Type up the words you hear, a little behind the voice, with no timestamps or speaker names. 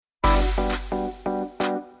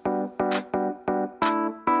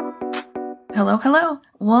Hello, hello.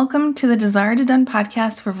 Welcome to the Desire to Done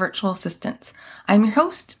podcast for virtual assistants. I'm your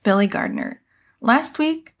host, Billy Gardner. Last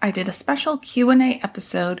week, I did a special Q&A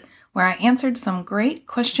episode where I answered some great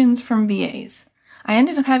questions from VAs. I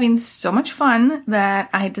ended up having so much fun that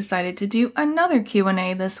I decided to do another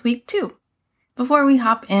Q&A this week too. Before we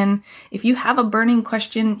hop in, if you have a burning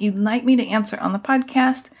question you'd like me to answer on the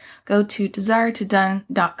podcast, go to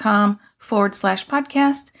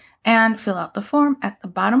desiretodone.com/podcast and fill out the form at the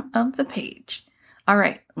bottom of the page. All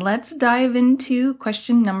right, let's dive into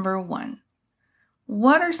question number 1.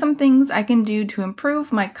 What are some things I can do to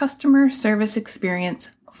improve my customer service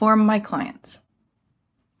experience for my clients?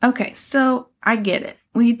 Okay, so I get it.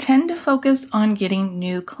 We tend to focus on getting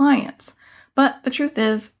new clients, but the truth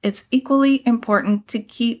is it's equally important to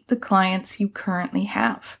keep the clients you currently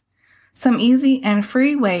have. Some easy and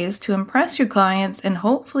free ways to impress your clients and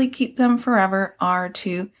hopefully keep them forever are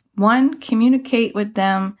to 1. Communicate with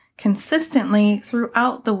them consistently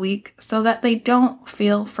throughout the week so that they don't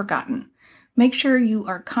feel forgotten. Make sure you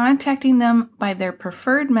are contacting them by their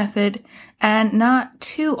preferred method and not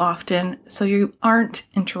too often so you aren't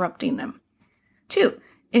interrupting them. 2.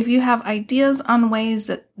 If you have ideas on ways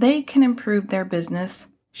that they can improve their business,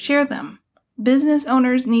 share them. Business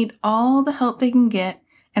owners need all the help they can get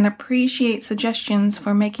and appreciate suggestions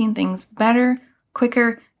for making things better,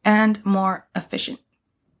 quicker, and more efficient.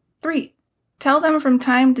 3. Tell them from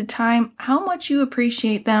time to time how much you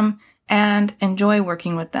appreciate them and enjoy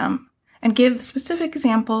working with them, and give specific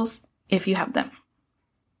examples if you have them.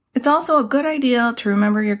 It's also a good idea to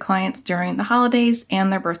remember your clients during the holidays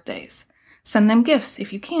and their birthdays. Send them gifts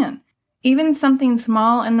if you can. Even something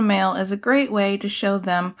small in the mail is a great way to show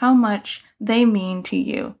them how much they mean to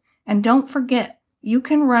you. And don't forget, you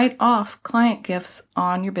can write off client gifts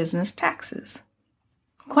on your business taxes.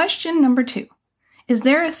 Question number 2. Is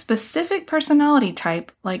there a specific personality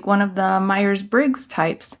type, like one of the Myers-Briggs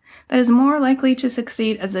types, that is more likely to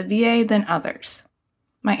succeed as a VA than others?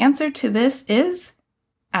 My answer to this is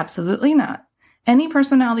absolutely not. Any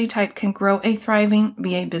personality type can grow a thriving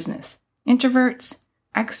VA business. Introverts,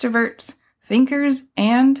 extroverts, thinkers,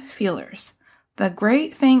 and feelers. The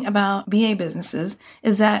great thing about VA businesses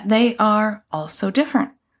is that they are also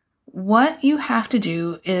different. What you have to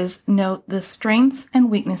do is note the strengths and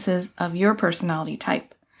weaknesses of your personality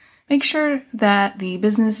type. Make sure that the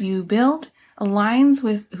business you build aligns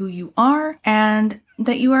with who you are and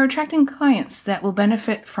that you are attracting clients that will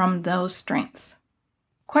benefit from those strengths.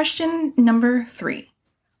 Question number 3.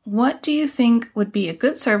 What do you think would be a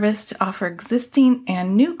good service to offer existing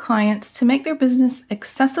and new clients to make their business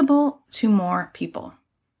accessible to more people?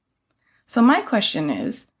 So my question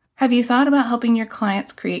is, have you thought about helping your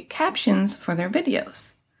clients create captions for their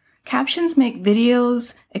videos? Captions make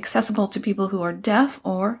videos accessible to people who are deaf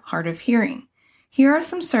or hard of hearing. Here are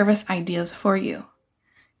some service ideas for you.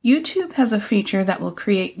 YouTube has a feature that will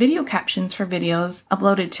create video captions for videos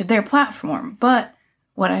uploaded to their platform, but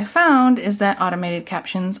what I found is that automated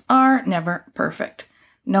captions are never perfect,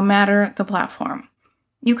 no matter the platform.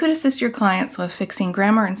 You could assist your clients with fixing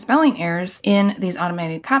grammar and spelling errors in these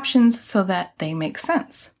automated captions so that they make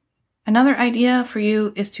sense. Another idea for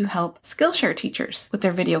you is to help Skillshare teachers with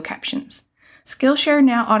their video captions. Skillshare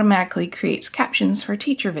now automatically creates captions for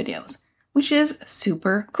teacher videos, which is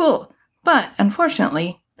super cool, but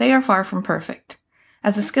unfortunately, they are far from perfect.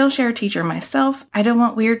 As a Skillshare teacher myself, I don't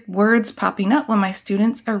want weird words popping up when my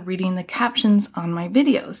students are reading the captions on my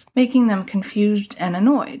videos, making them confused and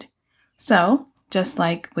annoyed. So, just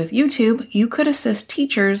like with YouTube, you could assist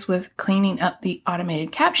teachers with cleaning up the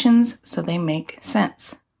automated captions so they make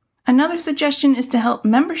sense. Another suggestion is to help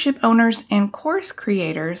membership owners and course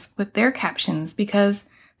creators with their captions because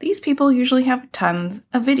these people usually have tons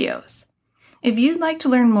of videos. If you'd like to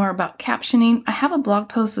learn more about captioning, I have a blog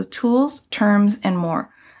post with tools, terms, and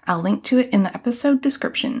more. I'll link to it in the episode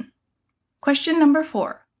description. Question number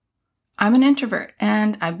 4. I'm an introvert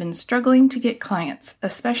and I've been struggling to get clients,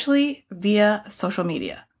 especially via social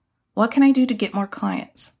media. What can I do to get more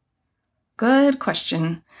clients? Good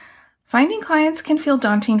question. Finding clients can feel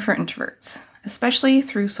daunting for introverts, especially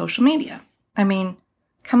through social media. I mean,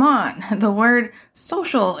 come on, the word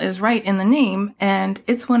social is right in the name, and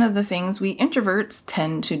it's one of the things we introverts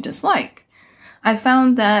tend to dislike. I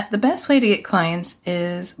found that the best way to get clients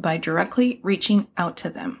is by directly reaching out to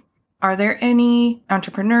them. Are there any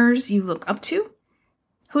entrepreneurs you look up to?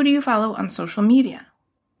 Who do you follow on social media?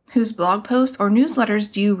 Whose blog posts or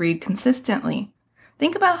newsletters do you read consistently?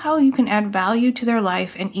 Think about how you can add value to their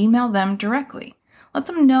life and email them directly. Let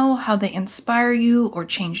them know how they inspire you or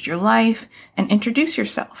changed your life and introduce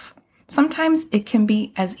yourself. Sometimes it can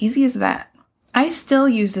be as easy as that. I still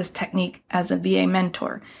use this technique as a VA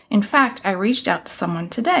mentor. In fact, I reached out to someone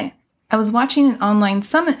today. I was watching an online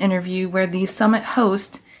summit interview where the summit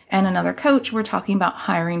host and another coach were talking about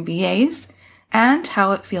hiring VAs and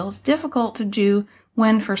how it feels difficult to do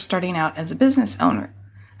when first starting out as a business owner.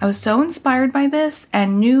 I was so inspired by this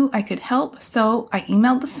and knew I could help, so I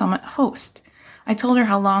emailed the summit host. I told her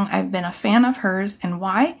how long I've been a fan of hers and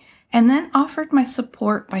why, and then offered my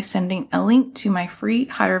support by sending a link to my free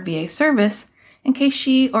Hire VA service in case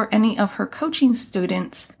she or any of her coaching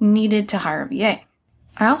students needed to hire a VA.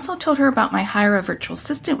 I also told her about my Hire a Virtual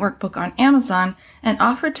Assistant workbook on Amazon and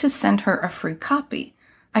offered to send her a free copy.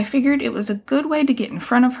 I figured it was a good way to get in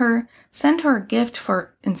front of her, send her a gift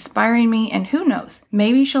for inspiring me, and who knows,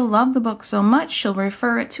 maybe she'll love the book so much she'll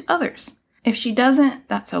refer it to others. If she doesn't,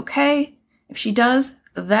 that's okay. If she does,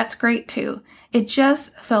 that's great too. It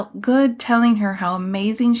just felt good telling her how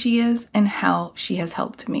amazing she is and how she has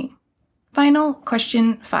helped me. Final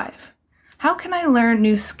question 5. How can I learn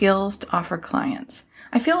new skills to offer clients?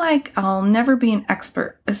 I feel like I'll never be an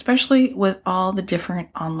expert, especially with all the different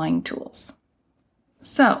online tools.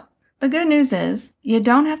 So, the good news is you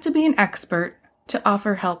don't have to be an expert to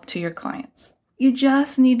offer help to your clients. You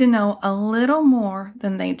just need to know a little more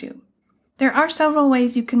than they do. There are several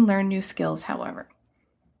ways you can learn new skills, however.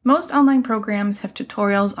 Most online programs have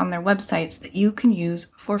tutorials on their websites that you can use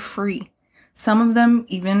for free. Some of them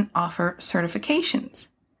even offer certifications.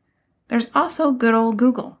 There's also good old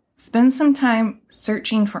Google. Spend some time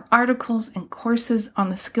searching for articles and courses on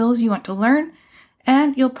the skills you want to learn,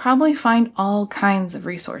 and you'll probably find all kinds of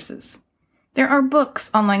resources. There are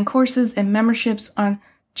books, online courses, and memberships on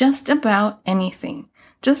just about anything.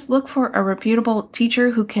 Just look for a reputable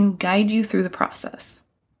teacher who can guide you through the process.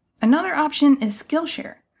 Another option is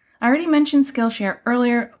Skillshare. I already mentioned Skillshare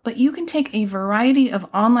earlier, but you can take a variety of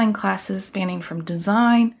online classes spanning from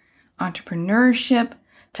design, entrepreneurship,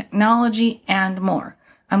 technology, and more.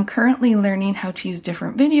 I'm currently learning how to use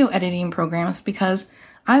different video editing programs because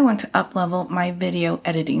I want to up-level my video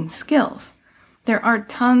editing skills. There are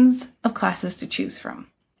tons of classes to choose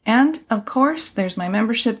from. And, of course, there's my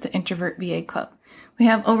membership, the Introvert VA Club. We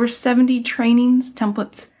have over 70 trainings,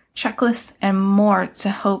 templates, checklists, and more to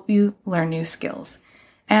help you learn new skills.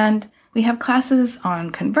 And we have classes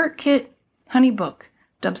on ConvertKit, HoneyBook,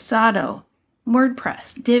 Dubsado,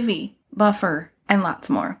 WordPress, Divi, Buffer, and lots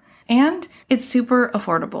more. And it's super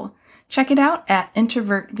affordable. Check it out at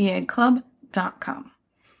introvertvaclub.com.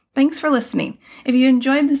 Thanks for listening. If you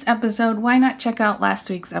enjoyed this episode, why not check out last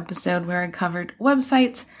week's episode where I covered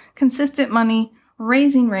websites, consistent money,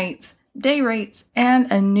 raising rates, day rates,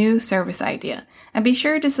 and a new service idea. And be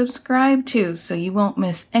sure to subscribe too so you won't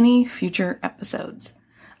miss any future episodes.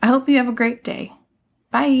 I hope you have a great day.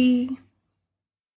 Bye.